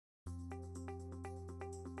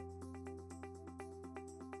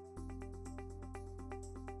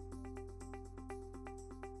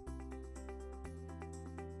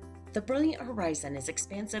The brilliant horizon is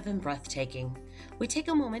expansive and breathtaking. We take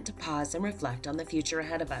a moment to pause and reflect on the future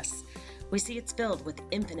ahead of us. We see it's filled with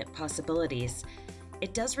infinite possibilities.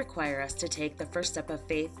 It does require us to take the first step of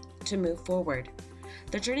faith to move forward.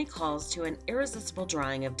 The journey calls to an irresistible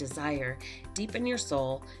drawing of desire deep in your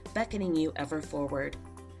soul, beckoning you ever forward.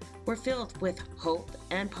 We're filled with hope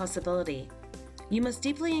and possibility. You must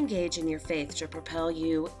deeply engage in your faith to propel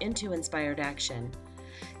you into inspired action.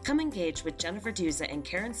 Come engage with Jennifer Duza and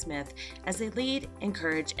Karen Smith as they lead,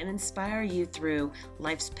 encourage, and inspire you through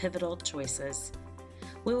life's pivotal choices.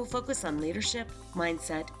 We will focus on leadership,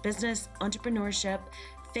 mindset, business, entrepreneurship,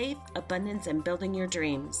 faith, abundance, and building your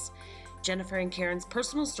dreams. Jennifer and Karen's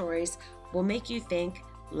personal stories will make you think,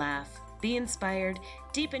 laugh, be inspired,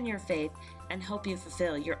 deepen your faith, and help you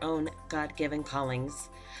fulfill your own God-given callings.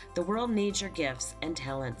 The world needs your gifts and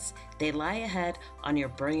talents. They lie ahead on your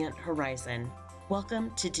brilliant horizon.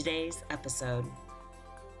 Welcome to today's episode.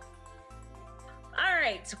 All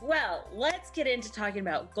right, well, let's get into talking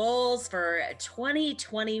about goals for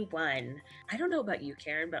 2021. I don't know about you,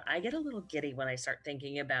 Karen, but I get a little giddy when I start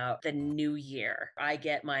thinking about the new year. I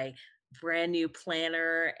get my brand new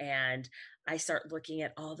planner and I start looking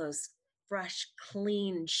at all those fresh,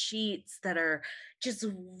 clean sheets that are just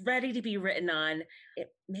ready to be written on. It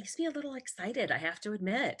makes me a little excited, I have to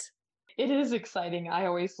admit. It is exciting. I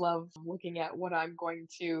always love looking at what I'm going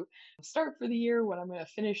to start for the year, what I'm going to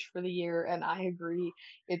finish for the year. And I agree.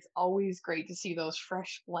 It's always great to see those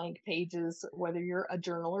fresh blank pages, whether you're a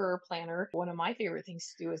journaler or a planner. One of my favorite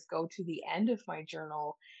things to do is go to the end of my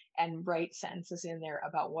journal and write sentences in there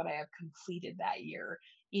about what I have completed that year,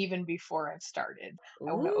 even before I've started.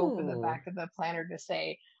 I want to open the Ooh. back of the planner to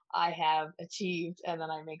say, I have achieved, and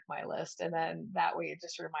then I make my list. And then that way it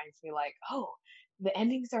just reminds me like, oh, the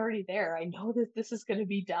ending's already there. I know that this is going to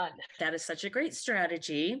be done. That is such a great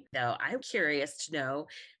strategy. Now, I'm curious to know,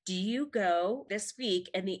 do you go this week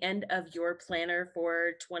and the end of your planner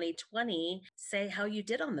for 2020 say how you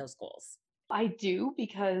did on those goals? I do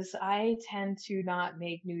because I tend to not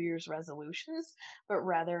make New Year's resolutions, but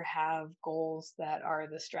rather have goals that are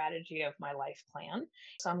the strategy of my life plan.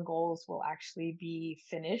 Some goals will actually be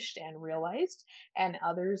finished and realized, and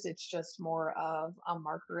others it's just more of a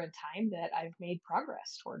marker in time that I've made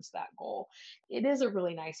progress towards that goal. It is a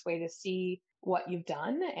really nice way to see what you've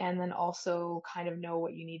done and then also kind of know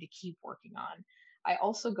what you need to keep working on. I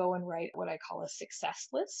also go and write what I call a success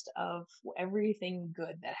list of everything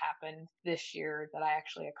good that happened this year that I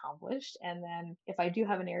actually accomplished. And then if I do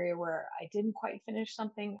have an area where I didn't quite finish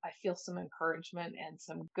something, I feel some encouragement and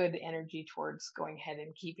some good energy towards going ahead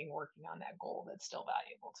and keeping working on that goal that's still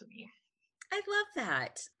valuable to me. I love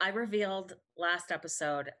that. I revealed last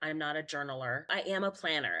episode I'm not a journaler. I am a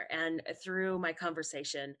planner. And through my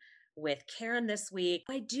conversation with Karen this week,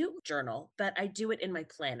 I do journal, but I do it in my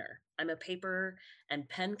planner. I'm a paper and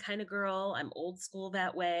pen kind of girl. I'm old school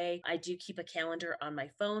that way. I do keep a calendar on my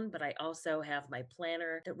phone, but I also have my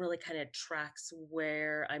planner that really kind of tracks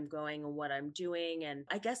where I'm going and what I'm doing. And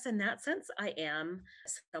I guess in that sense, I am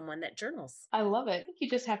someone that journals. I love it. I think you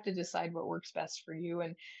just have to decide what works best for you.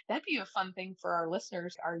 And that'd be a fun thing for our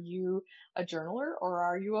listeners. Are you a journaler or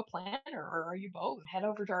are you a planner or are you both? Head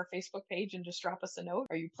over to our Facebook page and just drop us a note.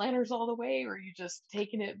 Are you planners all the way or are you just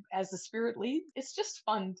taking it as the spirit leads? It's just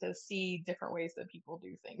fun to see different ways that people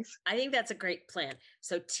do things. I think that's a great plan.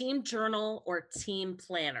 So, team journal or team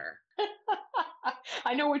planner?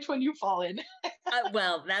 I know which one you fall in.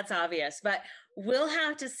 Well, that's obvious, but we'll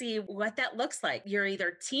have to see what that looks like. You're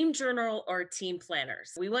either team journal or team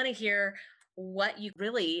planners. We want to hear what you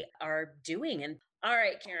really are doing. And all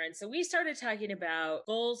right, Karen. So we started talking about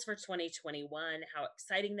goals for 2021, how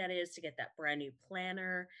exciting that is to get that brand new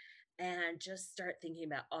planner and just start thinking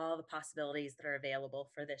about all the possibilities that are available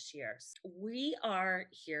for this year. We are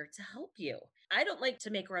here to help you. I don't like to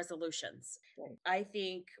make resolutions. Right. I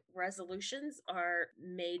think resolutions are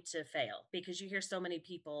made to fail because you hear so many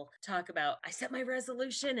people talk about, I set my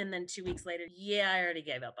resolution, and then 2 weeks later, yeah, I already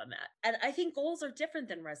gave up on that. And I think goals are different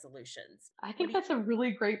than resolutions. I What think do you that's a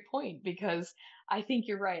really great point because I think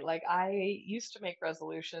you're right. Like I used to make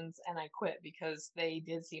resolutions and I quit because they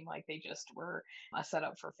did seem like they just were a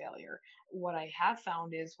setup for failure. What I have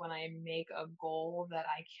found is when I make a goal that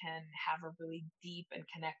I can have a really deep and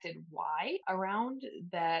connected why around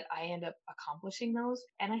that I end up accomplishing those.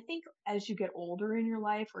 And I think as you get older in your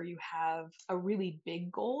life or you have a really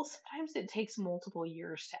big goal, sometimes it takes multiple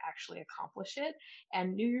years to actually accomplish it.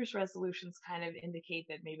 And New Year's resolutions kind of indicate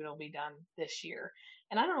that maybe it'll be done this year.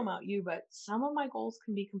 And I don't know about you, but some of my goals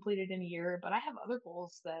can be completed in a year, but I have other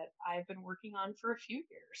goals that I've been working on for a few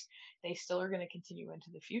years. They still are going to continue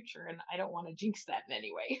into the future, and I don't want to jinx that in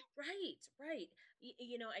any way. Right, right.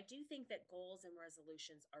 I do think that goals and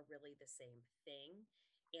resolutions are really the same thing.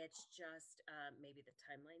 It's just maybe the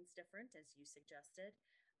timeline's different, as you suggested.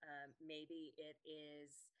 Maybe it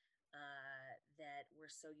is that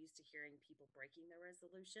we're so used to hearing people breaking their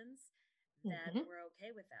resolutions that Hmm. we're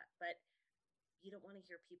okay with that. But you don't want to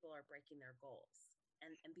hear people are breaking their goals,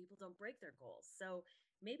 and people don't break their goals. So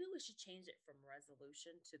maybe we should change it from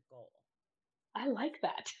resolution to goal. I like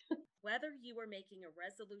that. Whether you are making a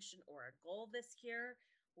resolution or a goal this year,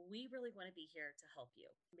 we really want to be here to help you.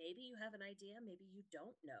 Maybe you have an idea, maybe you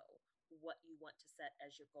don't know what you want to set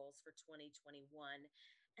as your goals for 2021.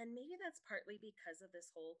 And maybe that's partly because of this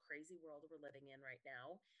whole crazy world we're living in right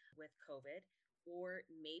now with COVID. Or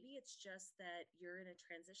maybe it's just that you're in a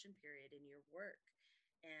transition period in your work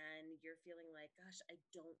and you're feeling like, gosh, I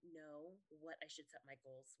don't know what I should set my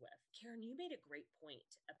goals with. Karen, you made a great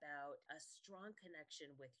point about a strong connection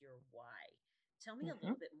with your why. Tell me a Hmm.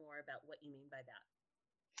 little bit more about what you mean by that.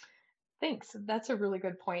 Thanks. That's a really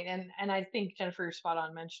good point. And I think Jennifer, you're spot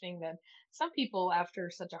on mentioning that some people after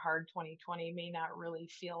such a hard 2020 may not really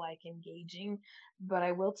feel like engaging. But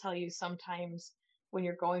I will tell you sometimes when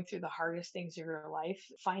you're going through the hardest things of your life,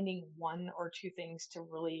 finding one or two things to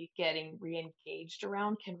really getting re-engaged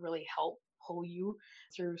around can really help pull you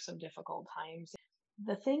through some difficult times.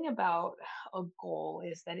 The thing about a goal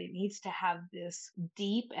is that it needs to have this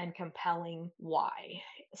deep and compelling why.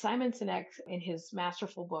 Simon Sinek, in his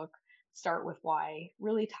masterful book, Start with Why,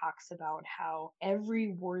 really talks about how every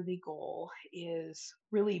worthy goal is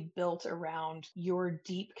really built around your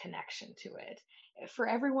deep connection to it. For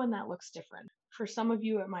everyone, that looks different. For some of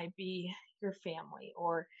you, it might be your family,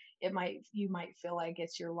 or you might feel like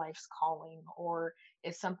it's your life's calling, or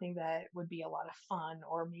it's something that would be a lot of fun,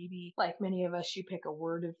 or maybe like many of us, you pick a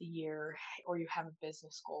word of the year, or you have a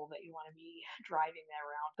business goal that you want to be driving that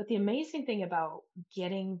around. But the amazing thing about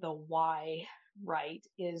getting the why right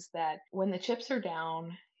is that when the chips are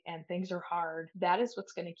down and things are hard, that is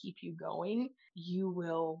what's going to keep you going. You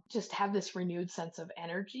will just have this renewed sense of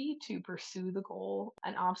energy to pursue the goal.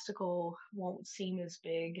 An obstacle won't seem as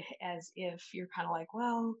big as if you're kind of like,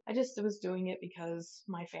 well, I just was doing it because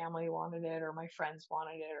my family wanted it or my friends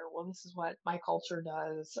wanted it, or well, this is what my culture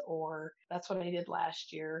does, or that's what I did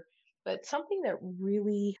last year. But something that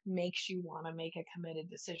really makes you want to make a committed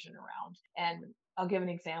decision around. And I'll give an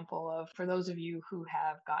example of for those of you who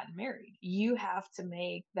have gotten married, you have to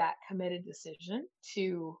make that committed decision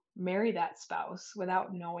to marry that spouse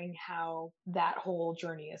without knowing how that whole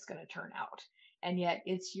journey is going to turn out. And yet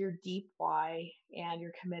it's your deep why and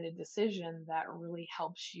your committed decision that really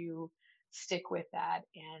helps you stick with that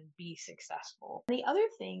and be successful. The other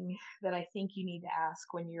thing that I think you need to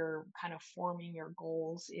ask when you're kind of forming your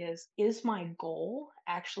goals is my goal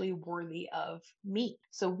actually worthy of me?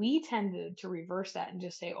 So we tended to reverse that and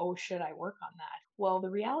just say, oh, should I work on that? Well,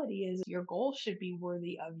 the reality is your goal should be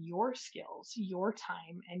worthy of your skills, your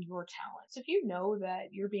time, and your talents. If you know that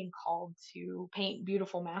you're being called to paint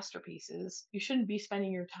beautiful masterpieces, you shouldn't be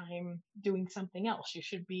spending your time doing something else. You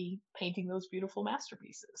should be painting those beautiful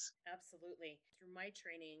masterpieces. Absolutely. Through my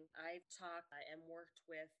training, I've talked and worked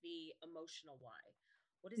with the emotional why.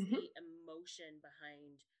 What is Hmm. the emotion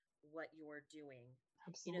behind what you're doing?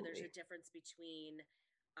 There's a Absolutely. difference between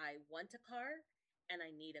I want a car and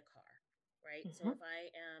I need a car, right? So Hmm. if I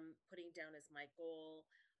am putting down as my goal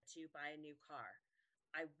to buy a new car,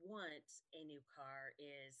 I want a new car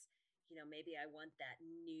is, maybe I want that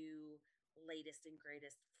new, latest and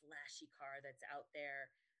greatest flashy car that's out there.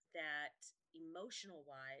 That emotional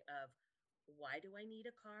why do I need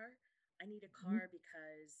a car? I need a Hmm. car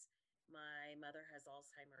because my mother has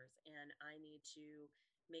Alzheimer's and I need to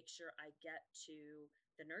make sure I get to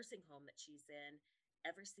the nursing home that she's in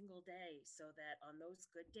every single day so that on those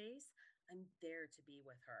good days, I'm there to be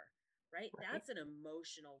with her. Right? Right. That's an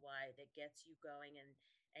emotional why that gets you going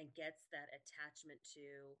and gets that attachment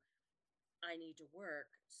to I need to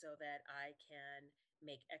work so that I can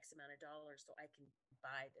make X amount of dollars so I can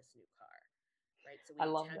buy this new car, right? So I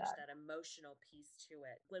we love attach that. that emotional piece to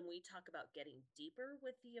it. When we talk about getting deeper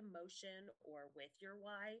with the emotion or with your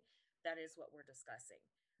why, that is what we're discussing.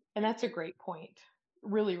 And And that's a great point.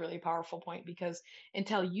 Really, really powerful point because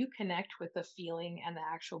until you connect with the feeling and the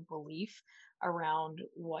actual belief around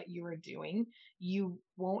what you are doing, you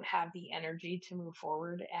won't have the energy to move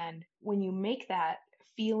forward. And when you make that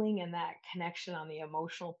feeling and that connection on the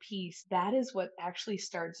emotional piece, that is what actually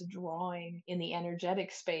starts drawing in the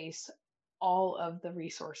energetic space all of the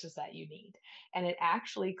resources that you need. And it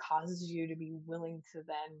actually causes you to be willing to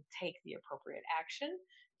then take the appropriate action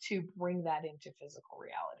to bring that into physical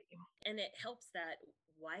reality. And it helps that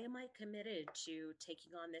why am I committed to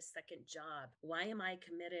taking on this second job? Why am I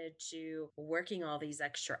committed to working all these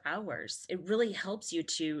extra hours? It really helps you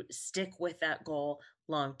to stick with that goal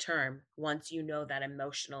long term once you know that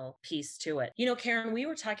emotional piece to it. Karen, we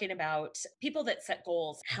were talking about people that set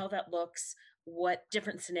goals, how that looks, what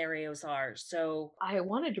different scenarios are. So, I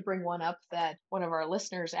wanted to bring one up that one of our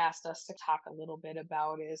listeners asked us to talk a little bit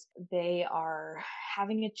about is they are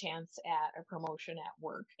having a chance at a promotion at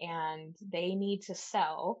work and they need to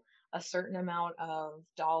sell a certain amount of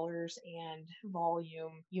dollars and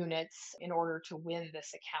volume units in order to win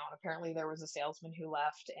this account. Apparently, there was a salesman who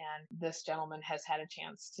left, and this gentleman has had a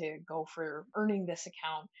chance to go for earning this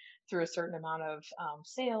account through a certain amount of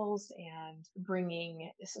sales and bringing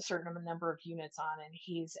a certain number of units on. And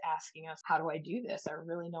he's asking us, how do I do this? I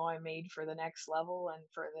really know I'm made for the next level and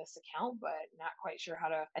for this account, but not quite sure how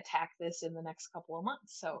to attack this in the next couple of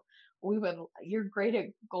months. So you're great at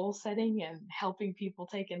goal setting and helping people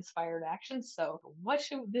take inspired action. So what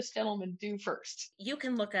should this gentleman do first? you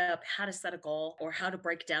can look up how to set a goal or how to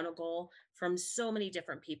break down a goal from so many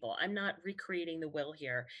different people. I'm not recreating the wheel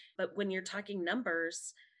here, but when you're talking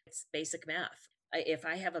numbers, it's basic math. If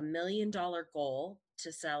I have $1 million goal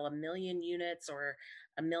to sell 1 million units or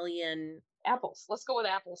 1 million Apples. Let's go with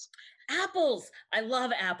apples. apples, I love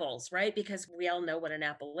apples, right? Because we all know what an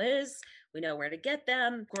apple is. We know where to get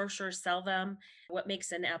them. Grocers sell them. What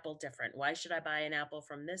makes an apple different? Why should I buy an apple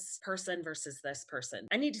from this person versus this person?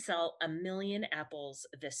 I need to sell 1 million apples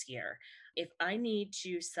this year. If I need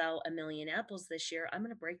to sell 1 million apples this year, I'm going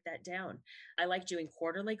to break that down. I like doing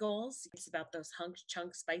quarterly goals. It's about those hunks,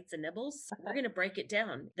 chunks, bites, and nibbles. We're going to break it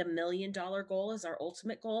down. The $1 million goal is our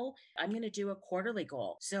ultimate goal. I'm going to do a quarterly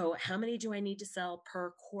goal. So, how many do I need to sell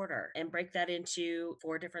per quarter? And break that into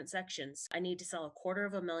 4 different sections. I need to sell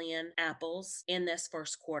 250,000 apples in this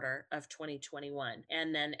first quarter of 2021,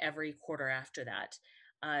 and then every quarter after that.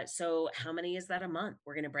 So how many is that a month?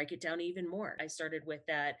 We're going to break it down even more. I started with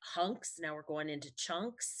that hunks. Now we're going into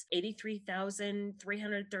chunks.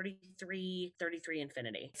 83,333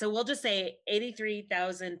 infinity. So we'll just say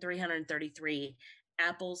 83,333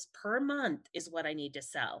 apples per month is what I need to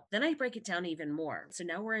sell. Then I break it down even more. So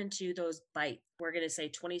now we're into those bites. We're going to say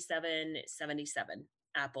 2777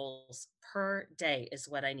 apples per day is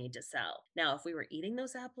what I need to sell. Now, if we were eating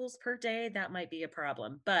those apples per day, that might be a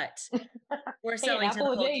problem, but we're Hey, an selling to the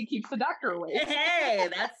apple a whole. day keeps the doctor away. Hey,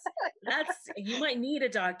 that's you might need a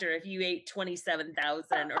doctor if you ate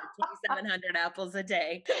 27,000 or 2,700 apples a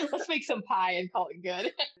day. Let's make some pie and call it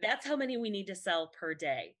good. That's how many we need to sell per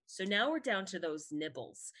day. So now we're down to those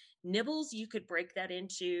nibbles. Nibbles, you could break that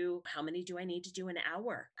into how many do I need to do an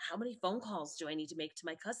hour? How many phone calls do I need to make to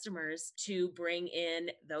my customers to bring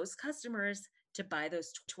in those customers to buy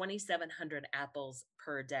those 2,700 apples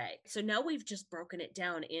per day? So now we've just broken it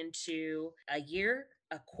down into a year,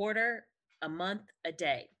 a quarter, a month, a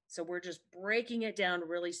day. So we're just breaking it down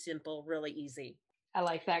really simple, really easy. I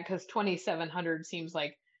like that because 2,700 seems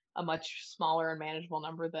like a much smaller and manageable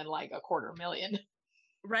number than like a quarter million.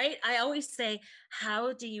 Right? I always say,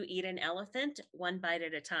 how do you eat an elephant? One bite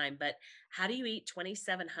at a time. But how do you eat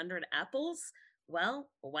 2,700 apples? Well,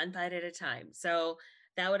 one bite at a time. So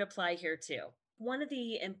that would apply here too. One of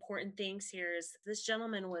the important things here is this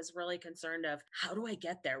gentleman was really concerned of how do I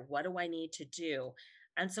get there? What do I need to do?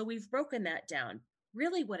 And so we've broken that down.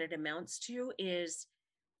 Really, what it amounts to is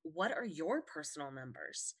what are your personal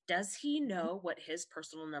numbers? Does he know what his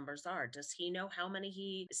personal numbers are? Does he know how many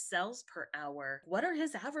he sells per hour? What are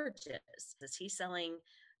his averages? Is he selling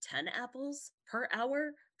 10 apples per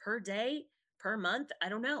hour, per day, per month? I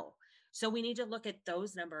don't know. So we need to look at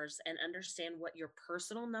those numbers and understand what your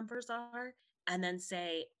personal numbers are and then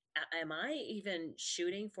say, am I even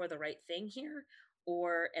shooting for the right thing here?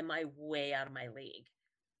 Or am I way out of my league?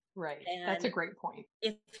 Right. That's a And great point.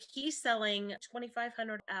 if he's selling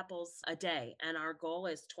 2,500 apples a day and our goal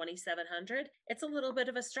is 2,700, it's a little bit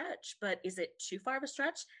of a stretch, but is it too far of a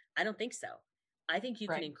stretch? I don't think so. I think you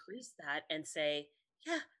can Right. increase that and say,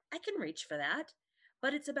 yeah, I can reach for that.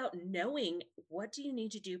 But it's about knowing what do you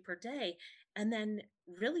need to do per day and then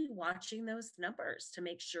really watching those numbers to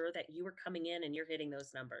make sure that you are coming in and you're hitting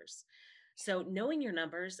those numbers. So knowing your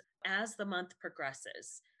numbers as the month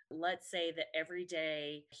progresses, let's say that every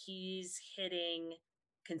day he's hitting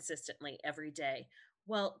consistently every day.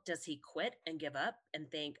 Well, does he quit and give up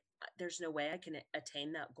and think there's no way I can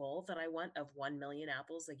attain that goal that I want of 1 million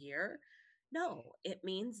apples a year? No, it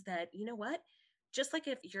means that, you know what? Just like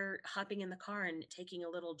if you're hopping in the car and taking a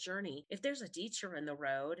little journey, if there's a detour in the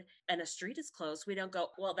road and a street is closed, we don't go,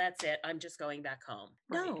 well, that's it. I'm just going back home.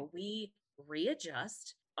 Right. No, we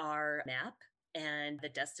readjust our map and the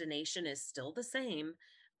destination is still the same,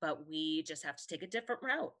 but we just have to take a different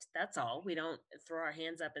route. That's all. We don't throw our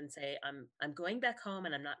hands up and say, I'm going back home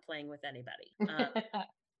and I'm not playing with anybody.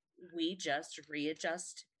 We just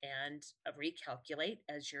readjust and recalculate,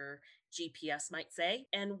 as your GPS might say,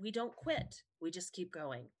 and we don't quit. We just keep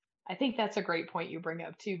going. I think that's a great point you bring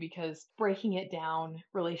up too, because breaking it down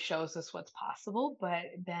really shows us what's possible, but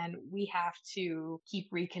then we have to keep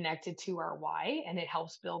reconnected to our why, and it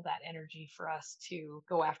helps build that energy for us to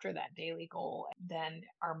go after that daily goal. Then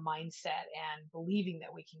our mindset and believing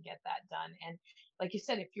that we can get that done. And like you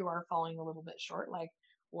said, if you are falling a little bit short, like,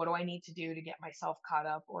 what do I need to do to get myself caught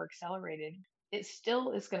up or accelerated? It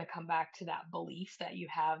still is going to come back to that belief that you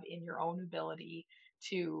have in your own ability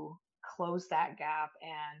to close that gap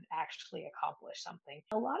and actually accomplish something.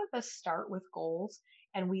 A lot of us start with goals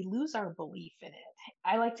and we lose our belief in it.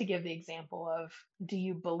 I like to give the example of, do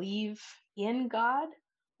you believe in God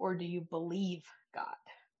or do you believe God?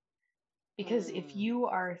 Because if Mm, you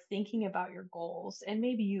are thinking about your goals and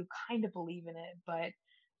maybe you kind of believe in it, but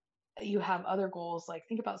you have other goals, like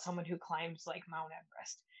think about someone who climbs like Mount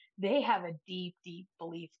Everest. They have a deep, deep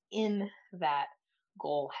belief in that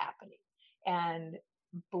goal happening and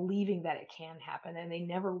believing that it can happen, and they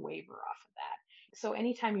never waver off of that. So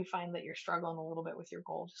anytime you find that you're struggling a little bit with your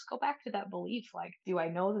goal, just go back to that belief. Like, do I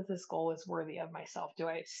know that this goal is worthy of myself? Do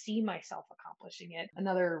I see myself accomplishing it?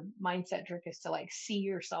 Another mindset trick is to like see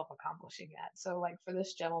yourself accomplishing that. So like for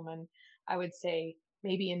this gentleman, I would say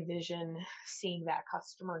maybe envision seeing that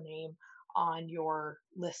customer name on your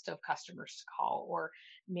list of customers to call, or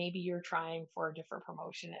maybe you're trying for a different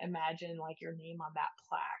promotion. Imagine like your name on that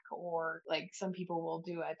plaque, or like some people will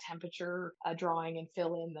do a temperature drawing and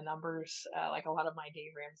fill in the numbers. Like a lot of my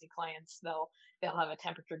Dave Ramsey clients, they'll have a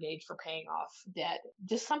temperature gauge for paying off debt.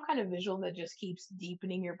 Just some kind of visual that just keeps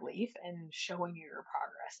deepening your belief and showing you your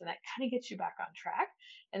progress, and that kind of gets you back on track.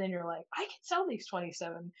 And then you're like, I can sell these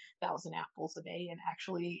 27,000 apples a day and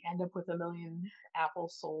actually end up with 1 million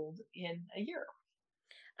apples sold in a year.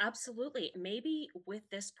 absolutely. Maybe with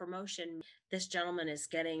this promotion, this gentleman is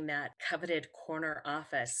getting that coveted corner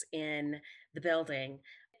office in the building.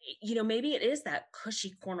 Maybe it is that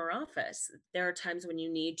cushy corner office. There are times when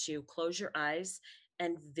you need to close your eyes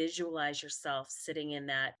and visualize yourself sitting in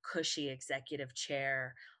that cushy executive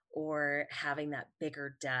chair, or having that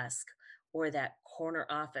bigger desk, or that corner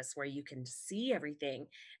office where you can see everything.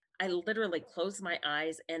 I literally close my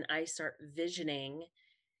eyes and I start visioning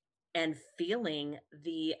and feeling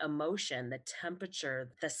the emotion, the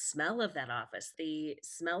temperature, the smell of that office, the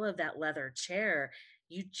smell of that leather chair.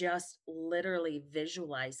 You just literally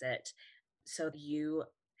visualize it so you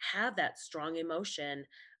have that strong emotion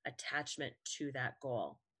attachment to that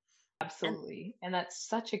goal. And Absolutely. And that's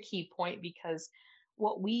such a key point, because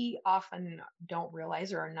what we often don't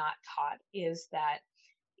realize or are not taught is that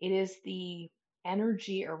it is the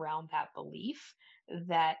energy around that belief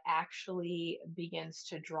that actually begins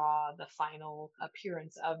to draw the final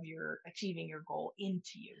appearance of your achieving your goal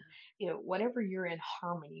into you. Whatever you're in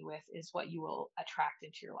harmony with is what you will attract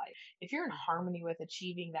into your life. If you're in harmony with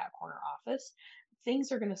achieving that corner office,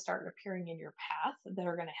 things are going to start appearing in your path that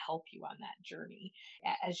are going to help you on that journey.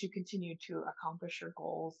 As you continue to accomplish your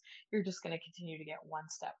goals, you're just going to continue to get one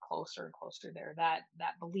step closer and closer there. That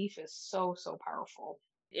belief is so, so powerful.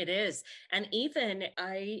 it is. And even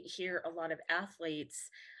I hear a lot of athletes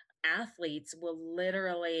will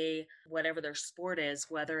literally, whatever their sport is,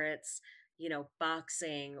 whether it's,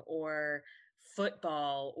 boxing or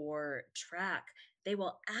football or track, they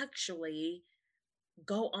will actually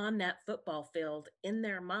go on that football field in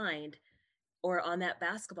their mind, or on that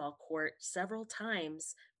basketball court several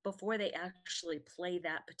times before they actually play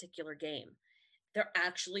that particular game. They're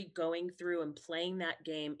actually going through and playing that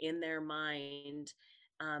game in their mind,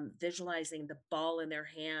 visualizing the ball in their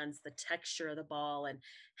hands, the texture of the ball, and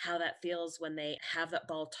how that feels when they have that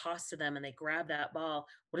ball tossed to them and they grab that ball.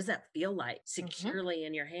 What does that feel like Mhm. securely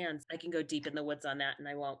in your hands? I can go deep in the woods on that and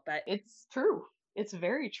I won't, but It's true. It's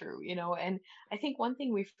very true. And I think one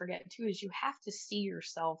thing we forget too is you have to see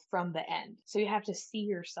yourself from the end. So you have to see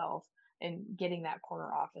yourself in getting that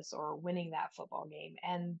corner office or winning that football game.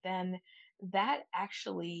 And then that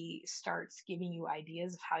actually starts giving you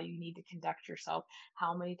ideas of how you need to conduct yourself,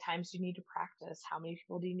 how many times you need to practice, how many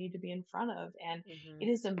people do you need to be in front of. And mhm. it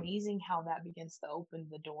is amazing how that begins to open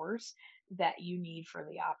the doors that you need for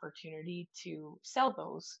the opportunity to sell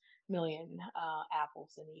those million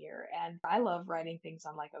apples in a year. And I love writing things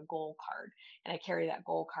on like a goal card, and I carry that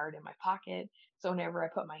goal card in my pocket. So whenever I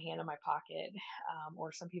put my hand in my pocket,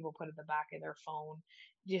 or some people put it in the back of their phone,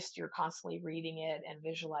 just you're constantly reading it and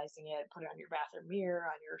visualizing it, put it on your bathroom mirror,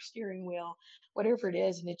 on your steering wheel, whatever it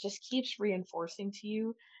is. And it just keeps reinforcing to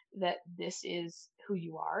you that this is who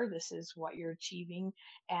you are, this is what you're achieving,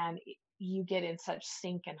 and you get in such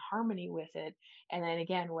sync and harmony with it. And then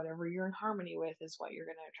again, whatever you're in harmony with is what you're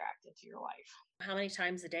going to attract into your life. How many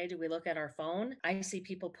times a day do we look at our phone? I see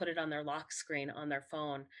people put it on their lock screen on their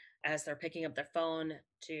phone as they're picking up their phone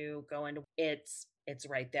to go into it's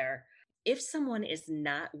right there. If someone is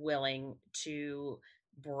not willing to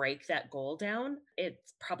break that goal down,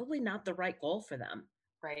 it's probably not the right goal for them.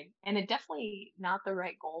 Right. And it definitely not the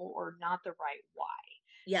right goal or not the right why.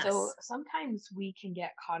 So Yes. sometimes we can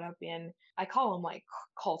get caught up in, I call them like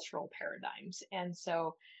cultural paradigms. And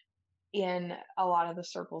so in a lot of the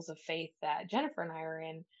circles of faith that Jennifer and I are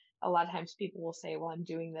in, a lot of times people will say, well, I'm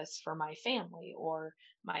doing this for my family, or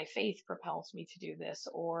my faith propels me to do this,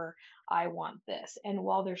 or I want this. And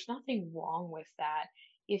while there's nothing wrong with that,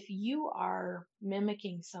 if you are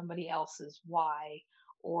mimicking somebody else's why,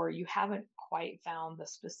 or you haven't quite found the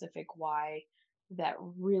specific why that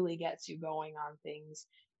really gets you going on things,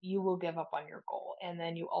 you will give up on your goal. And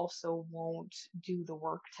then you also won't do the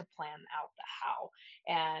work to plan out the how.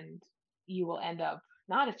 And you will end up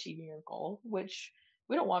not achieving your goal, which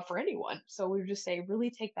we don't want for anyone. So we just say,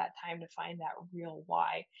 really take that time to find that real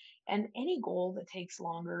why. And any goal that takes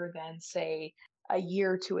longer than, say, a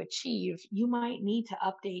year to achieve, you might need to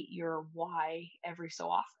update your why every so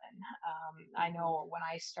often. I Mhm. know when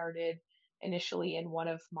I started initially in one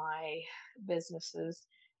of my businesses,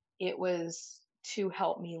 it was to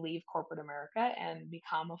help me leave corporate America and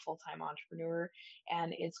become a full time entrepreneur.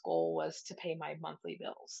 And its goal was to pay my monthly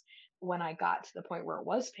bills. When I got to the point where it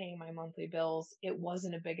was paying my monthly bills, it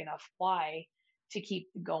wasn't a big enough why to keep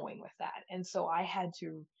going with that. And so I had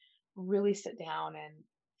to really sit down and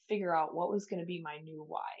figure out what was going to be my new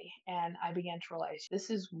why. And I began to realize this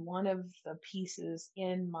is one of the pieces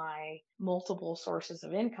in my multiple sources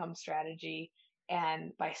of income strategy.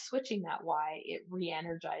 And by switching that why, it re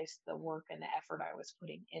energized the work and the effort I was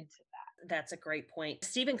putting into that. That's a great point.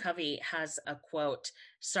 Stephen Covey has a quote,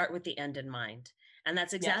 start with the end in mind. And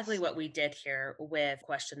that's exactly Yes. what we did here with a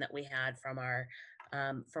question that we had from our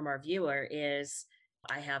viewer is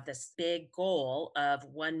I have this big goal of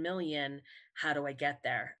 1 million. How do I get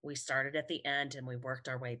there? We started at the end and we worked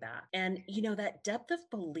our way back. And that depth of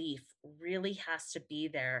belief really has to be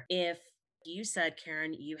there. If you said,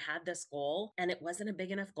 Karen, you had this goal and it wasn't a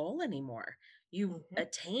big enough goal anymore. You Hmm.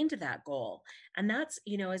 attained that goal. And that's,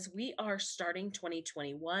 as we are starting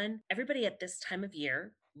 2021, everybody at this time of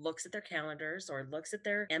year looks at their calendars or looks at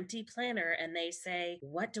their empty planner and they say,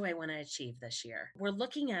 what do I want to achieve this year? We're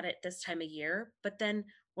looking at it this time of year, but then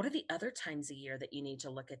what are the other times a year that you need to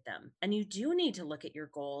look at them? And you do need to look at your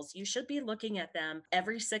goals. You should be looking at them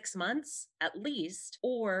every 6 months at least,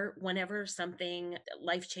 or whenever something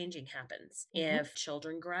life changing happens. Hmm. If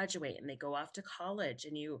children graduate and they go off to college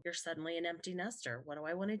and you're suddenly an empty nester, what do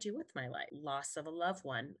I want to do with my life? Loss of a loved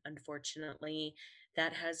one, unfortunately,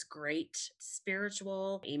 that has great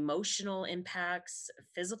spiritual, emotional impacts,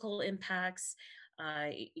 physical impacts.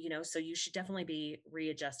 So you should definitely be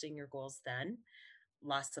readjusting your goals then.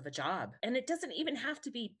 Loss of a job. And it doesn't even have to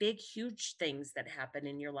be big, huge things that happen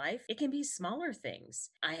in your life. It can be smaller things.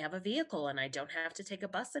 I have a vehicle and I don't have to take a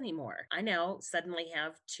bus anymore. I now suddenly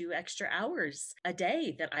have 2 extra hours a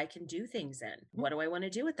day that I can do things in. What do I want to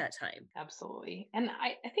do at that time? Absolutely. And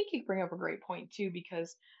I think you bring up a great point too,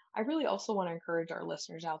 because I really also want to encourage our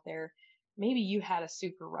listeners out there. Maybe you had a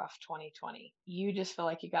super rough 2020. You just feel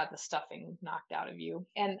like you got the stuffing knocked out of you.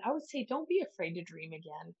 And I would say don't be afraid to dream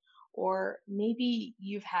again. Or maybe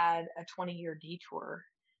you've had a 20-year detour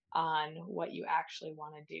on what you actually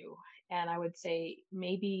want to do. And I would say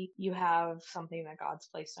maybe you have something that God's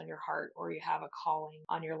placed on your heart, or you have a calling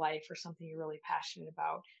on your life, or something you're really passionate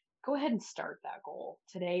about. Go ahead and start that goal.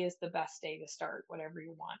 Today is the best day to start whatever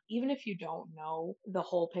you want. Even if you don't know the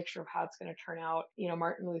whole picture of how it's going to turn out.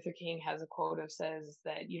 Martin Luther King has a quote of says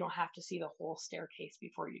that you don't have to see the whole staircase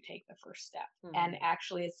before you take the first step. And Mhm.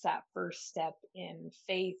 actually it's that first step in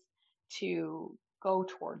faith to go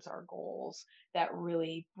towards our goals that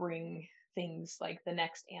really bring things like the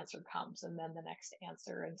next answer comes and then the next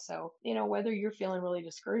answer. And so, whether you're feeling really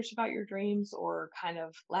discouraged about your dreams or kind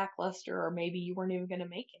of lackluster, or maybe you weren't even going to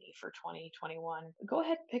make any for 2021, go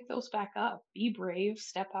ahead and pick those back up. Be brave,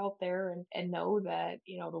 step out there and know that,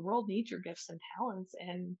 the world needs your gifts and talents,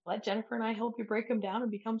 and let Jennifer and I help you break them down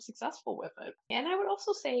and become successful with it. And I would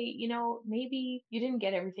also say, maybe you didn't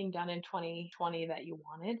get everything done in 2020 that you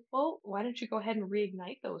wanted. Well, why don't you go ahead and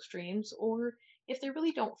reignite those dreams? Or if they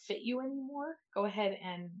really don't fit you anymore, go ahead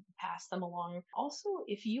and pass them along. Also,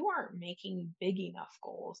 if you aren't making big enough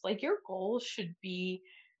goals, like your goals should be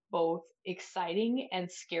both exciting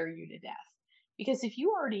and scare you to death. Because if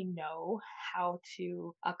you already know how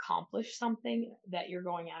to accomplish something that you're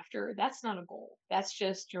going after, that's not a goal. That's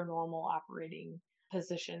just your normal operating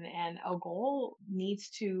position. And a goal needs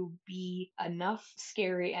to be enough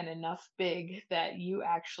scary and enough big that you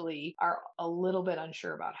actually are a little bit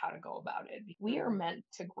unsure about how to go about it. We are meant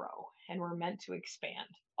to grow and we're meant to expand.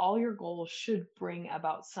 All your goals should bring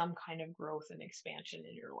about some kind of growth and expansion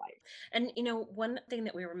in your life. And one thing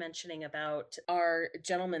that we were mentioning about our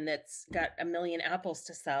gentleman that's got a million apples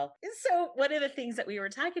to sell. So one of the things that we were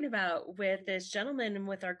talking about with this gentleman and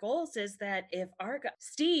with our goals is that if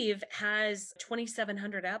Steve has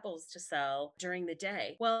 2,700 apples to sell during the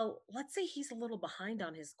day, well, let's say he's a little behind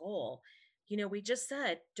on his goal. We just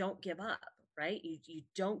said, don't give up. Right? You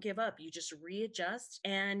don't give up. You just readjust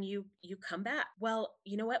and you come back. Well,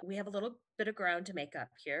 you know what? We have a little bit of ground to make up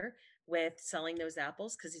here with selling those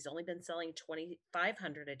apples because he's only been selling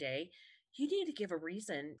 2,500 a day. You need to give a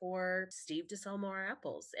reason for Steve to sell more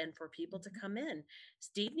apples and for people to come in.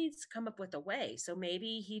 Steve needs to come up with a way. So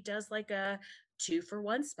maybe he does like a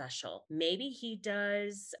 2-for-1 special. Maybe he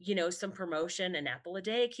does, some promotion, an apple a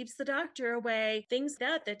day keeps the doctor away, things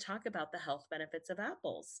that talk about the health benefits of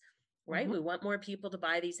apples. Right? We want more people to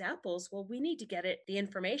buy these apples. Well, we need to get the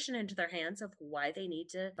information into their hands of why they need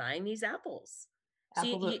to buy these apples.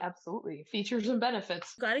 So absolutely. Features and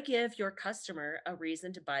benefits. You got to give your customer a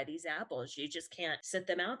reason to buy these apples. You just can't sit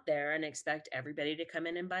them out there and expect everybody to come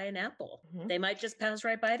in and buy an apple. They might just pass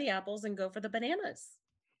right by the apples and go for the bananas.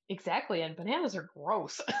 Exactly. And bananas are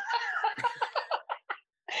gross.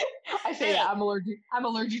 I say that I'm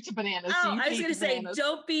allergic to bananas. Oh, so I was going to say,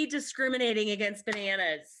 don't be discriminating against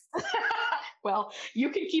bananas. Well, you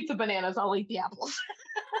can keep the bananas. I'll eat the apples.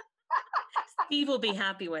 Steve will be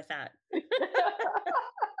happy with that.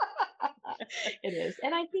 It is.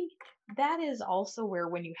 And I think that is also where,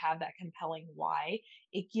 when you have that compelling why,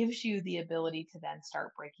 it gives you the ability to then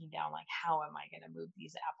start breaking down, like, how am I going to move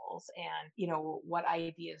these apples? And, what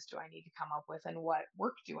ideas do I need to come up with? And what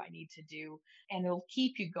work do I need to do? And it'll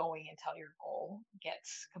keep you going until your goal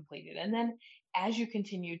gets completed. And then as you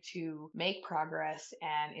continue to make progress,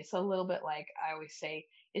 and it's a little bit like I always say,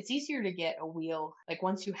 it's easier to get a wheel, like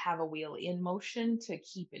once you have a wheel in motion, to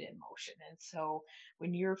keep it in motion. And so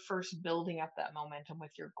when you're first building up that momentum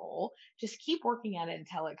with your goal, just keep working at it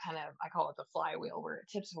until it kind of, I call it the flywheel, where it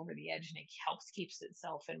tips over the edge and it keeps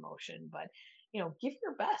itself in motion. But give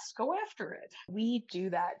your best, go after it. We do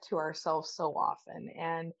that to ourselves so often.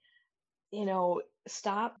 And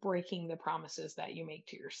stop breaking the promises that you make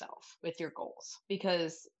to yourself with your goals.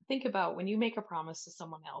 Because think about, when you make a promise to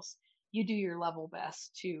someone else, you do your level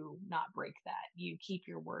best to not break that. You keep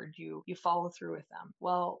your word, you follow through with them.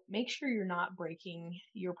 Well, make sure you're not breaking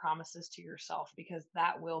your promises to yourself, because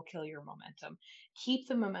that will kill your momentum. Keep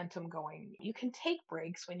the momentum going. You can take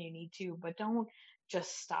breaks when you need to, but don't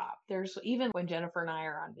just stop. There's, even when Jennifer and I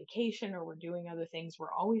are on vacation or we're doing other things,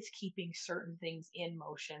 we're always keeping certain things in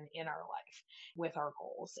motion in our life with our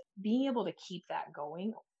goals. Being able to keep that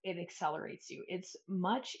going, it accelerates you. It's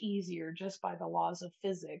much easier, just by the laws of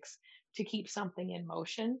physics, to keep something in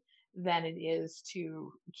motion than it is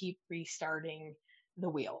to keep restarting the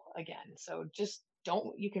wheel again. So just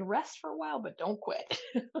you can rest for a while, but don't quit.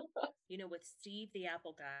 With Steve, the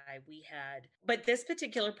apple guy, but this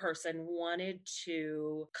particular person wanted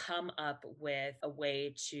to come up with a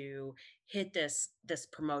way to hit this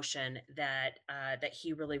promotion that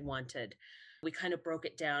he really wanted. We kind of broke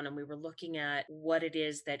it down and we were looking at what it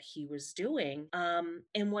is that he was doing.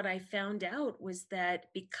 And what I found out was that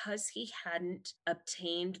because he hadn't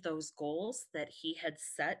obtained those goals that he had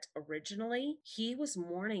set originally, he was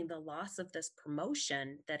mourning the loss of this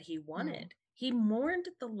promotion that he wanted. He mourned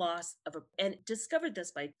the loss and discovered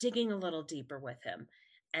this by digging a little deeper with him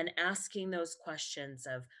and asking those questions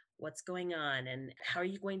of, what's going on and how are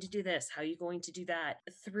you going to do this? How are you going to do that?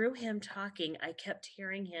 Through him talking, I kept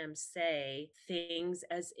hearing him say things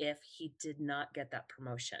as if he did not get that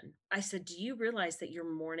promotion. I said, do you realize that you're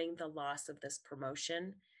mourning the loss of this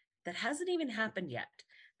promotion that hasn't even happened yet?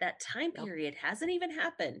 That time period hasn't even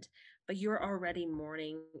happened, but you're already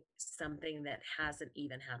mourning something that hasn't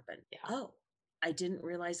even happened. Yeah. Oh, I didn't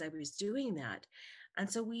realize I was doing that.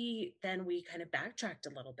 And so we kind of backtracked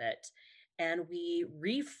a little bit and we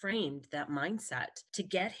reframed that mindset to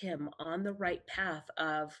get him on the right path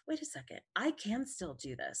of, wait a second, I can still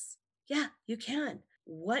do this. Yeah, you can.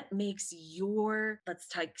 What makes let's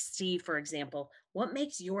take Steve, for example, what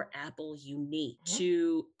makes your apple unique Mhm.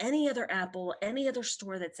 to any other apple, any other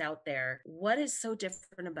store that's out there? What is so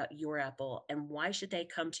different about your apple? And why should they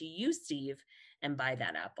come to you, Steve, and buy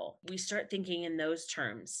that apple? We start thinking in those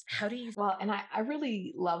terms. How do you? Well, and I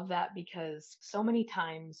really love that because so many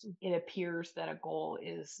times it appears that a goal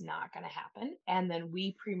is not going to happen. And then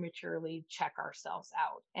we prematurely check ourselves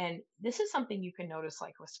out. And this is something you can notice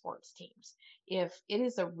like with sports teams. If it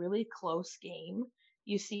is a really close game,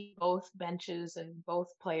 you see both benches and both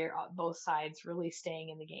sides really staying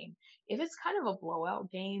in the game. If it's kind of a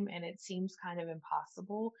blowout game and it seems kind of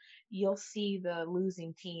impossible, you'll see the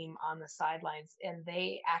losing team on the sidelines and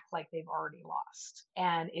they act like they've already lost.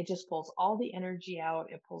 And it just pulls all the energy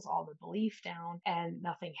out, it pulls all the belief down, and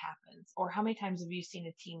nothing happens. Or how many times have you seen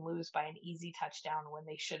a team lose by an easy touchdown when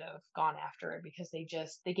they should have gone after it because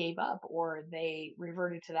they gave up or they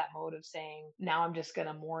reverted to that mode of saying, now I'm just going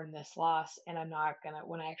to mourn this loss and I'm not going to,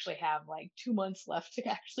 when I actually have like 2 months left to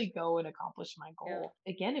actually go and accomplish my Yeah. goal.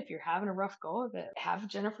 Again, if you're having a rough go of it, have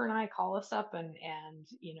Jennifer and I call us up and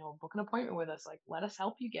book an appointment with us. Like, let us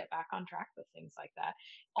help you get back on track with things like that.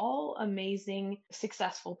 All amazing,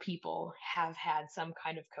 successful people have had some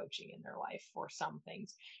kind of coaching in their life for some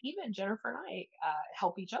things. Even Jennifer and I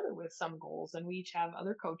help each other with some goals, and we each have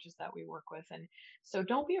other coaches that we work with. And so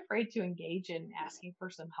don't be afraid to engage in asking for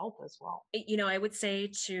some help as well. I would say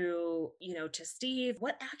to Steve,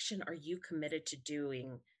 what action are you committed to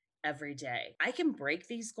doing every day? I can break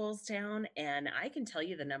these goals down and I can tell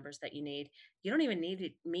you the numbers that you need. You don't even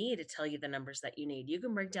need me to tell you the numbers that you need. You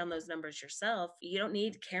can break down those numbers yourself. You don't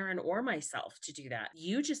need Karen or myself to do that.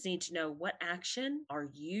 You just need to know, what action are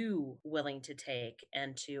you willing to take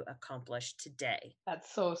and to accomplish today?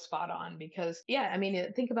 That's so spot on because, yeah, I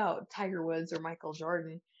mean, think about Tiger Woods or Michael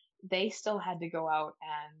Jordan. They still had to go out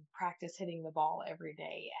and practice hitting the ball every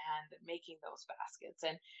day and making those baskets.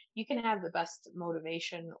 And you can have the best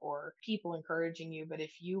motivation or people encouraging you, but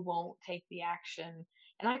if you won't take the action,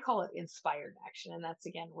 and I call it inspired action, and that's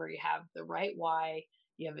again where you have the right why,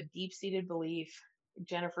 you have a deep seated belief.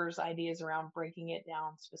 Jennifer's ideas around breaking it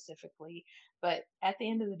down specifically. But at the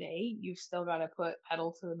end of the day, you've still got to put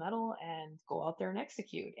pedal to the metal and go out there and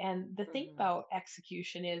execute. And the thing Mhm. about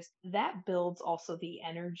execution is that builds also the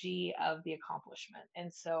energy of the accomplishment.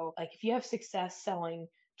 And so, like, if you have success selling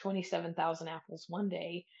 27,000 apples one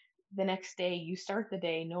day, the next day you start the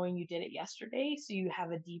day knowing you did it yesterday. So you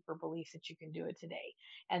have a deeper belief that you can do it today.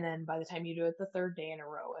 And then by the time you do it the third day in a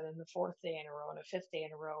row, and then the fourth day in a row, and a fifth day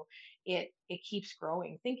in a row, it keeps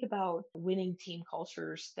growing. Think about winning team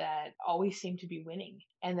cultures that always seem to be winning,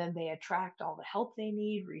 and then they attract all the help they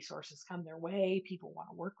need, resources come their way, people want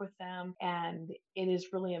to work with them, and it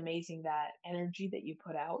is really amazing that energy that you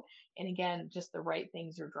put out. And again, just the right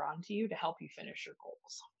things are drawn to you to help you finish your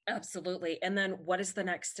goals. Absolutely. And then what is the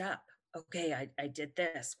next step? Okay, I did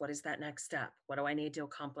this. What is that next step? What do I need to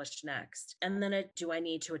accomplish next? And then do I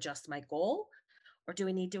need to adjust my goal or do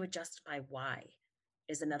I need to adjust my why?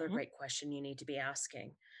 Is another Hmm. great question you need to be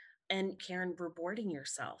asking. And Karen, rewarding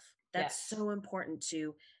yourself. That's Yes. so important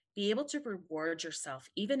to be able to reward yourself,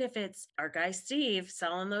 even if it's our guy Steve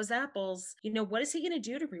selling those apples. What is he going to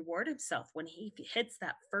do to reward himself when he hits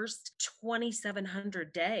that first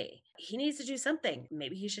 2,700 day? He needs to do something.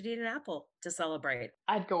 Maybe he should eat an apple to celebrate.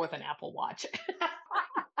 I'd go with an Apple Watch.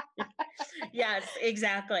 Yes,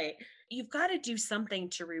 exactly. You've got to do something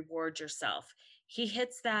to reward yourself. He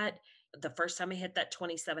hits that the first time I hit that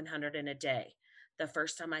 2,700 in a day, the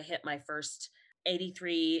first time I hit my first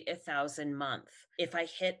 83,000 month. If I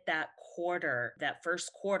hit that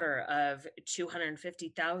first quarter of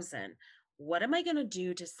 250,000, what am I going to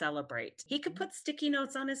do to celebrate? He could Mhm. put sticky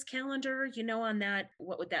notes on his calendar, on that,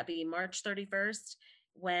 what would that be, March 31st,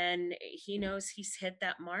 when he knows he's hit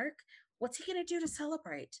that mark. What's he going to do to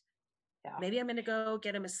celebrate? Yeah. Maybe I'm gonna go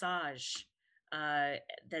get a massage, uh,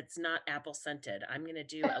 that's not apple scented. I'm gonna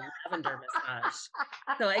do a lavender massage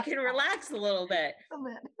so I can relax a little bit. Love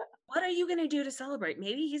it. What are you gonna do to celebrate?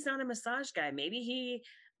 Maybe he's not a massage guy. Maybe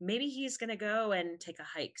he's gonna go and take a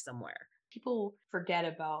hike somewhere. people forget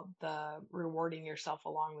about the rewarding yourself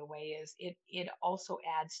along the way is it also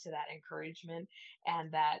adds to that encouragement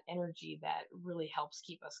and that energy that really helps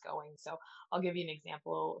keep us going. So I'll give you an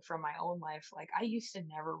example from my own life. Like I used to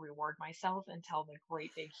never reward myself until the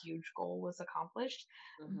great big huge goal was accomplished,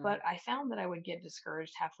 Hmm. but I found that I would get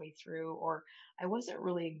discouraged halfway through, or I wasn't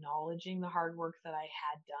really acknowledging the hard work that I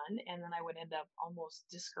had done, and then I would end up almost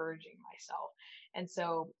discouraging myself. And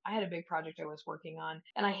so I had a big project I was working on,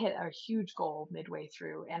 and I hit a huge goal midway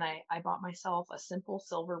through, and I bought myself a simple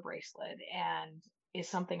silver bracelet, and is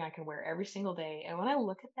something I can wear every single day. And when I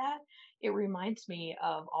look at that, it reminds me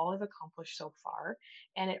of all I've accomplished so far.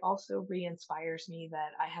 And it also re inspires me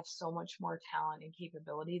that I have so much more talent and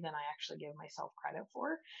capability than I actually give myself credit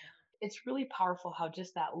for. It's really powerful how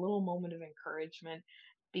just that little moment of encouragement,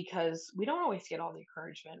 because we don't always get all the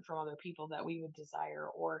encouragement from other people that we would desire,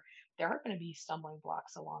 or there are going to be stumbling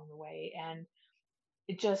blocks along the way. And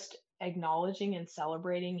it just acknowledging and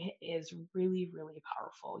celebrating is really, really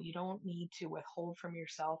powerful. You don't need to withhold from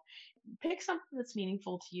yourself. Pick something that's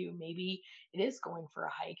meaningful to you. Maybe it is going for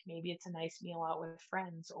a hike. Maybe it's a nice meal out with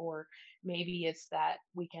friends, or maybe it's that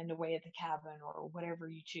weekend away at the cabin, or whatever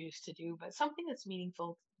you choose to do. But something that's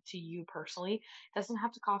meaningful to you personally doesn't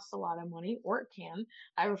have to cost a lot of money, or it can.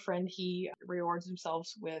 I have a friend, he rewards himself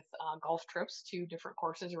with golf trips to different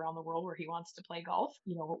courses around the world where he wants to play golf.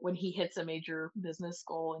 You know, when he hits a major business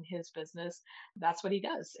goal in his business, that's what he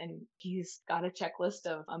does. And he's got a checklist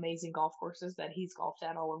of amazing golf courses that he's golfed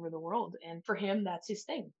at all over the world. And for him, that's his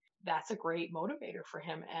thing. That's a great motivator for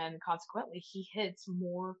him. And consequently, he hits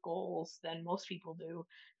more goals than most people do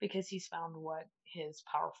because he's found what his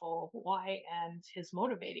powerful why and his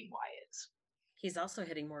motivating why is. He's also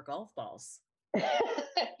hitting more golf balls.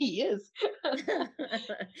 He is.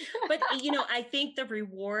 But, I think the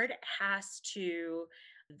reward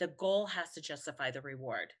the goal has to justify the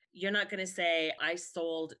reward. You're not going to say, I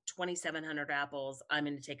sold 2,700 apples. I'm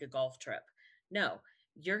going to take a golf trip. No,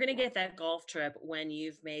 you're going to Yeah. get that golf trip when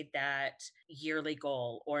you've made that yearly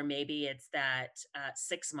goal, or maybe it's that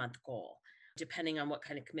 6-month goal, depending on what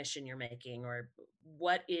kind of commission you're making or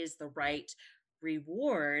what is the right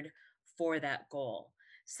reward for that goal.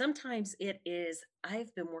 Sometimes it is,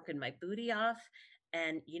 I've been working my booty off,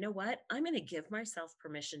 and you know what? I'm going to give myself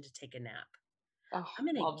permission to take a nap. Oh, I'm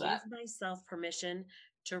going love to give that. myself permission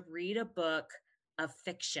to read a book of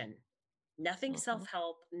fiction. Nothing Hmm. self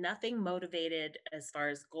help, nothing motivated as far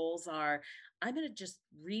as goals are. I'm going to just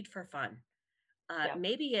read for fun. Yep.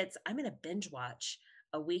 Maybe it's, I'm going to binge watch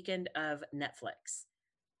a weekend of Netflix.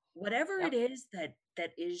 Whatever it Yep. is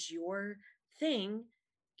that is your thing,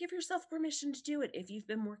 give yourself permission to do it if you've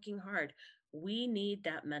been working hard. We need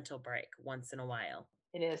that mental break once in a while.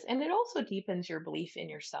 It is. And it also deepens your belief in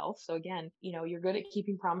yourself. So again, you're good at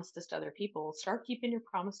keeping promises to other people. Start keeping your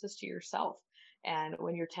promises to yourself. And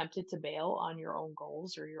when you're tempted to bail on your own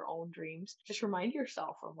goals or your own dreams, just remind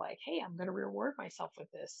yourself of like, hey, I'm going to reward myself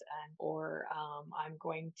with this, and or I'm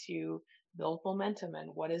going to build momentum.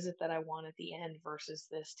 And what is it that I want at the end versus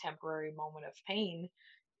this temporary moment of pain?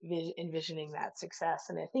 Envisioning that success.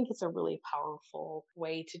 And I think it's a really powerful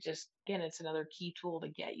way to just, again, it's another key tool to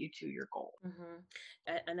get you to your goal. Mhm.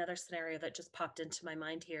 Another scenario that just popped into my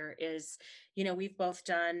mind here is, we've both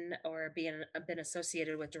done or been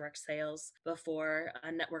associated with direct sales before,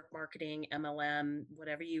 network marketing, MLM,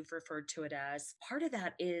 whatever you've referred to it as. Part of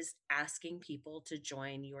that is asking people to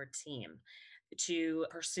join your team to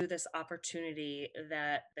pursue this opportunity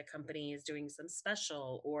that the company is doing some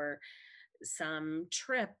special or some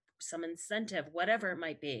trip, some incentive, whatever it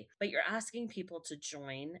might be. But you're asking people to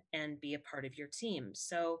join and be a part of your team.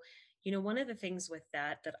 So, one of the things with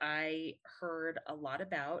that I heard a lot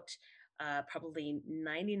about, probably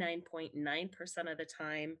 99.9% of the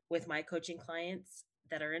time with my coaching clients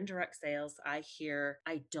that are in direct sales, I hear,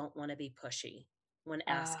 I don't want to be pushy when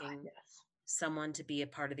Ah, asking yes. someone to be a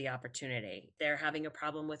part of the opportunity. They're having a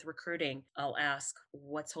problem with recruiting. I'll ask,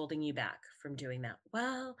 what's holding you back from doing that?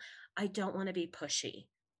 Well, I don't want to be pushy.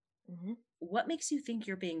 Hmm. What makes you think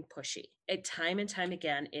you're being pushy? Time and time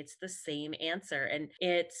again, it's the same answer. And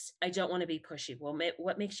it's, I don't want to be pushy. Well,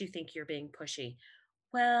 what makes you think you're being pushy?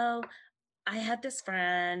 Well, I had this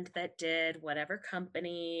friend that did whatever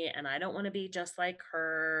company, and I don't want to be just like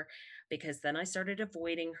her because then I started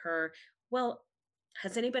avoiding her. Well,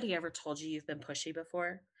 has anybody ever told you you've been pushy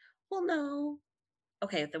before? Well, no.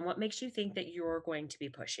 Okay, then what makes you think that you're going to be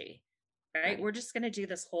pushy? Right? Right. We're just going to do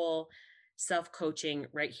this whole self coaching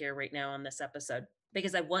right here, right now on this episode,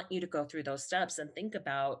 because I want you to go through those steps and think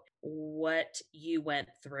about what you went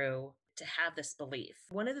through to have this belief.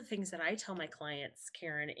 One of the things that I tell my clients,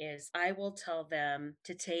 Karen, is I will tell them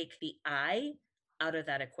to take the I out of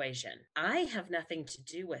that equation. I have nothing to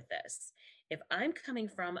do with this. If I'm coming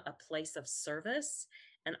from a place of service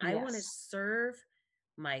and I want to Yes. serve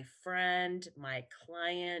my friend, my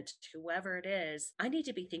client, whoever it is, I need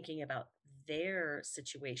to be thinking about their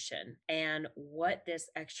situation and what this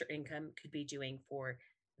extra income could be doing for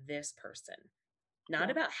this person. Not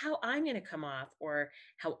Yep. about how I'm going to come off or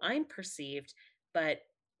how I'm perceived, but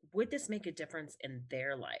would this make a difference in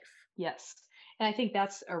their life? Yes. And I think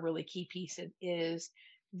that's a really key piece is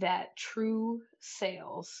that true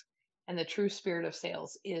sales and the true spirit of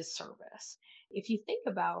sales is service. If you think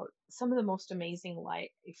about some of the most amazing life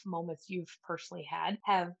moments you've personally had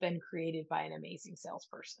have been created by an amazing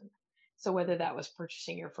salesperson. So whether that was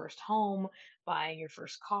purchasing your first home, buying your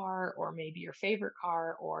first car, or maybe your favorite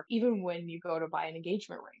car, or even when you go to buy an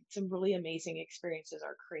engagement ring, some really amazing experiences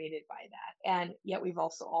are created by that. And yet we've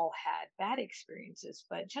also all had bad experiences.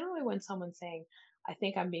 But generally, when someone's saying, I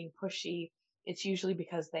think I'm being pushy, it's usually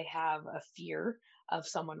because they have a fear of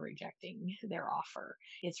someone rejecting their offer.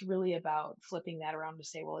 It's really about flipping that around to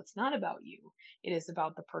say, well, it's not about you. It is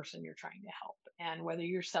about the person you're trying to help. And whether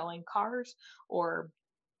you're selling cars or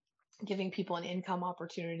giving people an income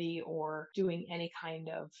opportunity or doing any kind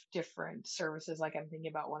of different services, like I'm thinking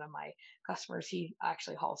about one of my customers, he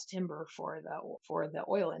actually hauls timber for the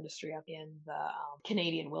oil industry up in the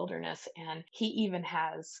Canadian wilderness, and he even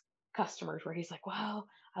has customers where he's like, well,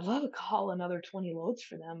 I'd love to call another 20 loads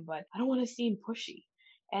for them, but I don't want to seem pushy.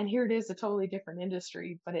 And here it is, a totally different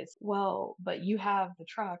industry, but it's, well, but you have the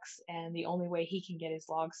trucks, and the only way he can get his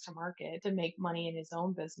logs to market to make money in his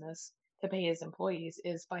own business to pay his employees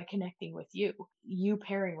is by connecting with you. You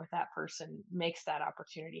pairing with that person makes that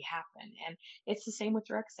opportunity happen. And it's the same with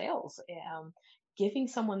direct sales. Giving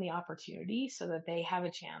someone the opportunity so that they have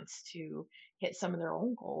a chance to hit some of their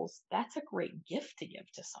own goals, that's a great gift to give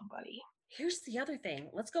to somebody. Here's the other thing.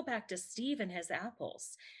 Let's go back to Steve and his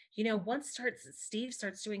apples. Mhm. Once starts Steve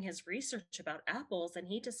starts doing his research about apples and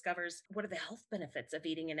he discovers what are the health benefits of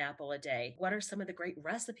eating an apple a day? What are some of the great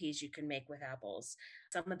recipes you can make with apples?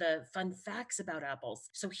 Some of the fun facts about apples.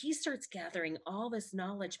 So he starts gathering all this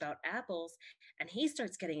knowledge about apples and he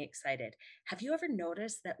starts getting excited. Have you ever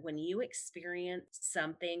noticed that when you experience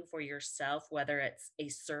something for yourself, whether it's a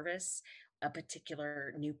service, a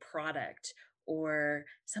particular new product, or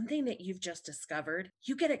something that you've just discovered,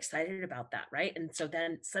 you get excited about that, right? And so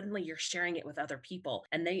then suddenly you're sharing it with other people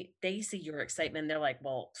and they see your excitement. They're like,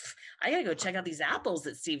 well, I gotta go check out these apples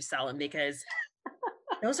that Steve's selling because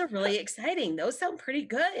those are really exciting. Those sound pretty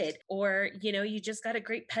good. Or, you just got a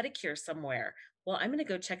great pedicure somewhere. Well, I'm going to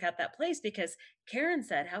go check out that place because Karen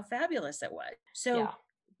said how fabulous it was. So Yeah,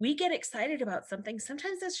 we get excited about something.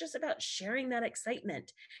 Sometimes it's just about sharing that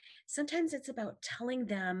excitement. Sometimes it's about telling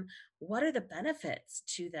them what are the benefits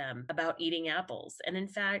to them about eating apples. And in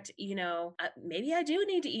fact, maybe I do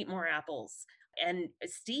need to eat more apples. And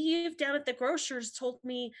Steve down at the grocer's told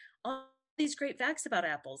me all these great facts about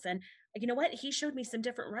apples. And you know what? He showed me some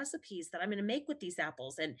different recipes that I'm going to make with these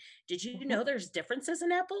apples. And did you mhm, know there's differences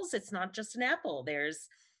in apples? It's not just an apple. There's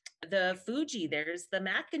the Fuji, there's the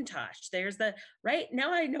Macintosh, there's the right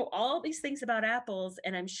now I know all these things about apples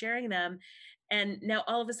and I'm sharing them. And now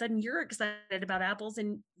all of a sudden you're excited about apples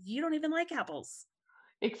and you don't even like apples.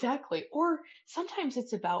 exactly. Or sometimes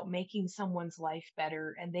it's about making someone's life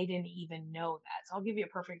better and they didn't even know that. So I'll give you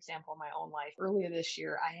a perfect example of my own life. Earlier this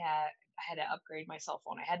year, I had to upgrade my cell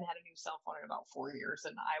phone. I hadn't had a new cell phone in about 4 years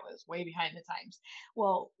and I was way behind the times.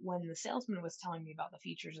 Well, when the salesman was telling me about the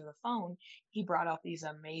features of the phone, he brought out these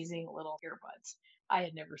amazing little earbuds. I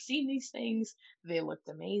had never seen these things. They looked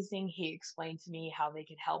amazing. He explained to me how they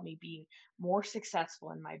could help me be more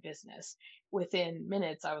successful in my business. Within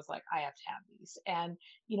minutes, I was like, I have to have these. And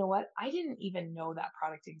you know what? I didn't even know that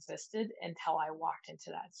product existed until I walked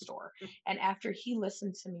into that store. And after he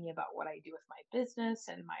listened to me about what I do with my business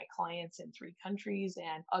and my clients in 3 countries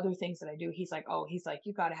and other things that I do, he's like,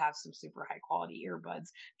 you got to have some super high quality earbuds.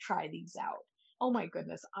 Try these out. Oh my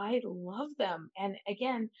goodness, I love them. And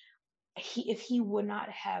again, if he would not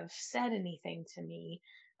have said anything to me,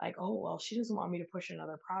 like, oh, well, she doesn't want me to push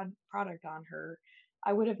another product on her,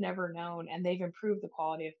 I would have never known. And they've improved the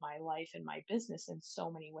quality of my life and my business in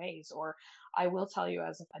so many ways. Or I will tell you,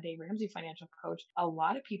 as a Dave Ramsey financial coach, a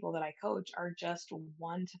lot of people that I coach are just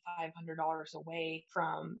 $100 to $500 away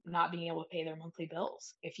from not being able to pay their monthly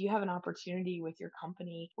bills. If you have an opportunity with your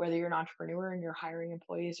company, whether you're an entrepreneur and you're hiring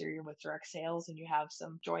employees or you're with direct sales and you have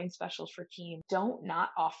some join specials for team, don't not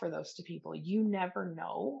offer those to people. You never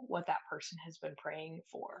know what that person has been praying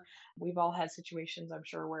for. We've all had situations, I'm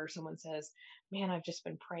sure, where someone says, man, I've just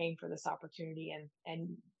been praying for this opportunity and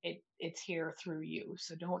it's here through you.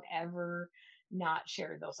 So don't ever not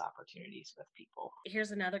shared those opportunities with people.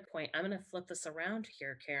 Here's another point. I'm going to flip this around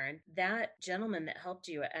here, Karen. That gentleman that helped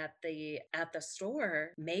you at the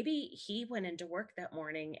store, maybe he went into work that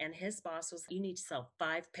morning and his boss was, you need to sell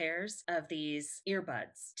 5 pairs of these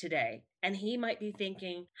earbuds today. And he might be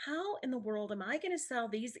thinking, how in the world am I going to sell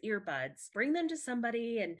these earbuds, bring them to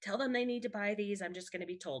somebody and tell them they need to buy these? I'm just going to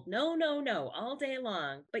be told, no, all day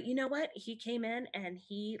long. But you know what? He came in and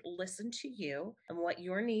he listened to you and what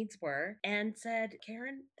your needs were and said,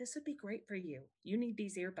 Karen, this would be great for you. You need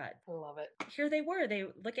these earbuds. I love it. Here they were. They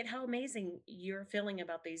look at how amazing you're feeling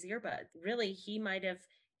about these earbuds. Really, he might have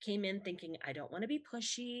came in thinking, I don't want to be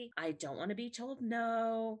pushy. I don't want to be told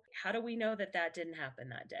no. How do we know that that didn't happen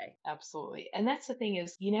that day? Absolutely. And that's the thing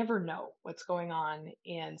is you never know what's going on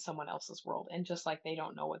in someone else's world. And just like they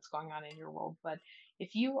don't know what's going on in your world, but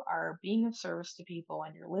if you are being of service to people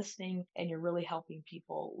and you're listening and you're really helping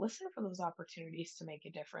people, listen for those opportunities to make a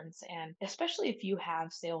difference. And especially if you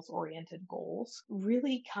have sales oriented goals,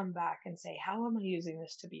 really come back and say, how am I using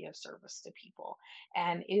this to be of service to people?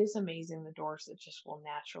 And it is amazing the doors that just will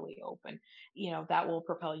naturally open. That will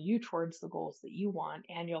propel you towards the goals that you want,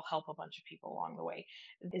 and you'll help a bunch of people along the way.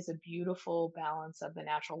 It is a beautiful balance of the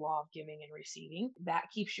natural law of giving and receiving that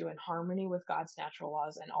keeps you in harmony with God's natural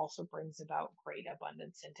laws and also brings about great abundance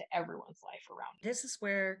into everyone's life around you. This is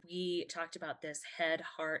where we talked about this head,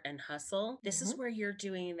 heart, and hustle. This is where you're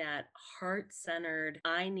doing that heart-centered,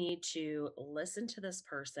 I need to listen to this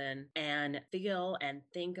person and feel and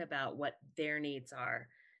think about what their needs are.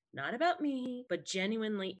 Not about me, but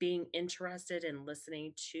genuinely being interested in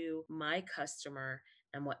listening to my customer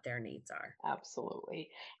and what their needs are. Absolutely.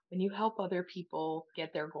 When you help other people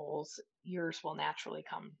get their goals, yours will naturally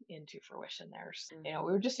come into fruition.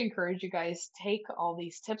 We would just encourage you guys, take all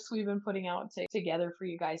these tips we've been putting out together for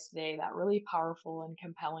you guys today, that really powerful and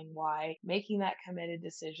compelling why, making that committed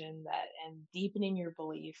decision and deepening your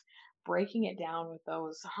belief, breaking it down with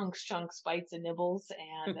those hunks, chunks, bites, and nibbles,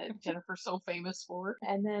 and that Jennifer's so famous for.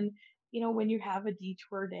 And then, when you have a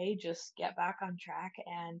detour day, just get back on track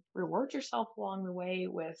and reward yourself along the way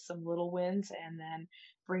with some little wins, and then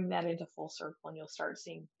bring that into full circle and you'll start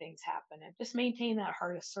seeing things happen. And just maintain that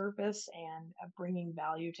heart of service and bringing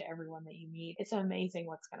value to everyone that you meet. It's amazing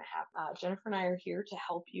what's going to happen. Jennifer and I are here to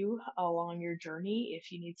help you along your journey.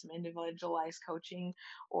 If you need some individualized coaching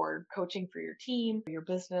or coaching for your team, your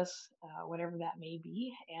business, whatever that may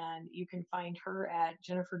be. And you can find her at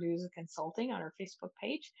Jennifer Duza Consulting on her Facebook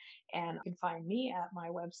page. And you can find me at my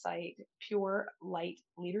website,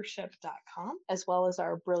 purelightleadership.com, as well as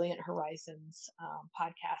our Brilliant Horizons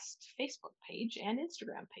podcast Facebook page and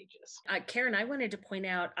Instagram pages. Karen, I wanted to point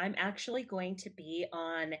out, I'm actually going to be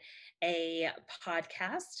on a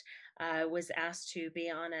podcast. I was asked to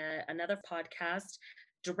be on another podcast.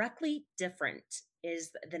 Directly Different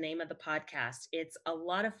is the name of the podcast. It's a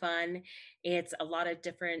lot of fun. It's a lot of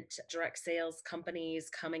different direct sales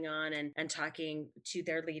companies coming on and talking to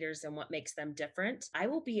their leaders and what makes them different. I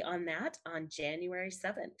will be on that on January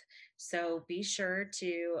 7th. So be sure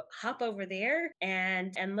to hop over there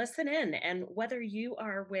and listen in. And whether you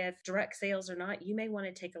are with direct sales or not, you may want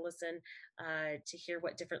to take a listen to hear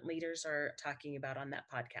what different leaders are talking about on that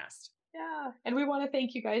podcast. Yeah. And we want to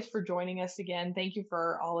thank you guys for joining us again. Thank you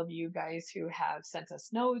for all of you guys who have sent us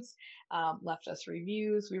notes, left us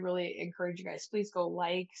reviews. We really encourage you guys, please go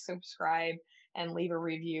like, subscribe, and leave a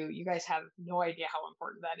review. You guys have no idea how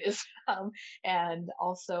important that is. And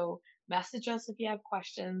also message us if you have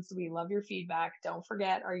questions. We love your feedback. Don't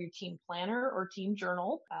forget, are you team planner or team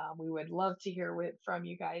journal? We would love to hear from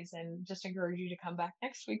you guys, and just encourage you to come back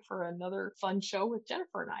next week for another fun show with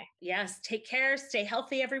Jennifer and I. Yes, take care, stay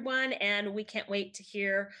healthy, everyone. And we can't wait to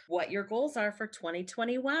hear what your goals are for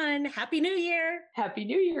 2021. Happy New Year. Happy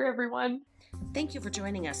New Year, everyone. Thank you for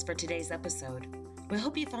joining us for today's episode. We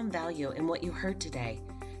hope you found value in what you heard today.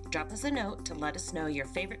 Drop us a note to let us know your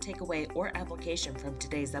favorite takeaway or application from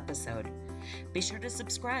today's episode. Be sure to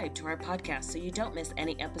subscribe to our podcast so you don't miss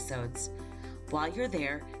any episodes. While you're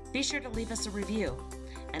there, be sure to leave us a review.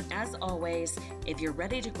 And as always, if you're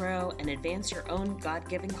ready to grow and advance your own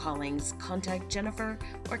God-given callings, contact Jennifer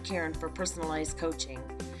or Karen for personalized coaching.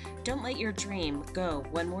 Don't let your dream go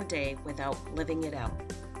one more day without living it out.